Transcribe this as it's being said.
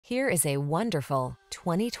Here is a wonderful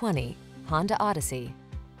 2020 Honda Odyssey.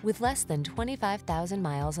 With less than 25,000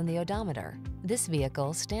 miles on the odometer, this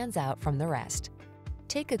vehicle stands out from the rest.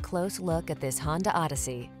 Take a close look at this Honda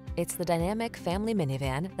Odyssey. It's the dynamic family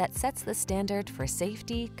minivan that sets the standard for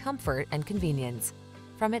safety, comfort, and convenience.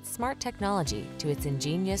 From its smart technology to its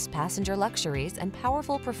ingenious passenger luxuries and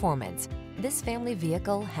powerful performance, this family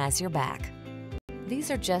vehicle has your back.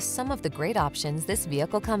 These are just some of the great options this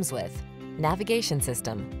vehicle comes with: navigation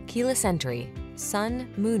system, keyless entry, sun,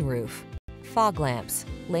 moonroof, fog lamps,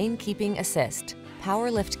 lane keeping assist, power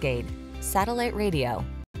liftgate, satellite radio,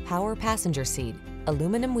 power passenger seat,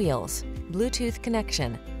 aluminum wheels, Bluetooth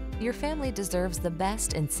connection. Your family deserves the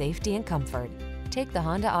best in safety and comfort. Take the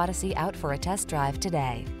Honda Odyssey out for a test drive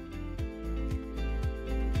today.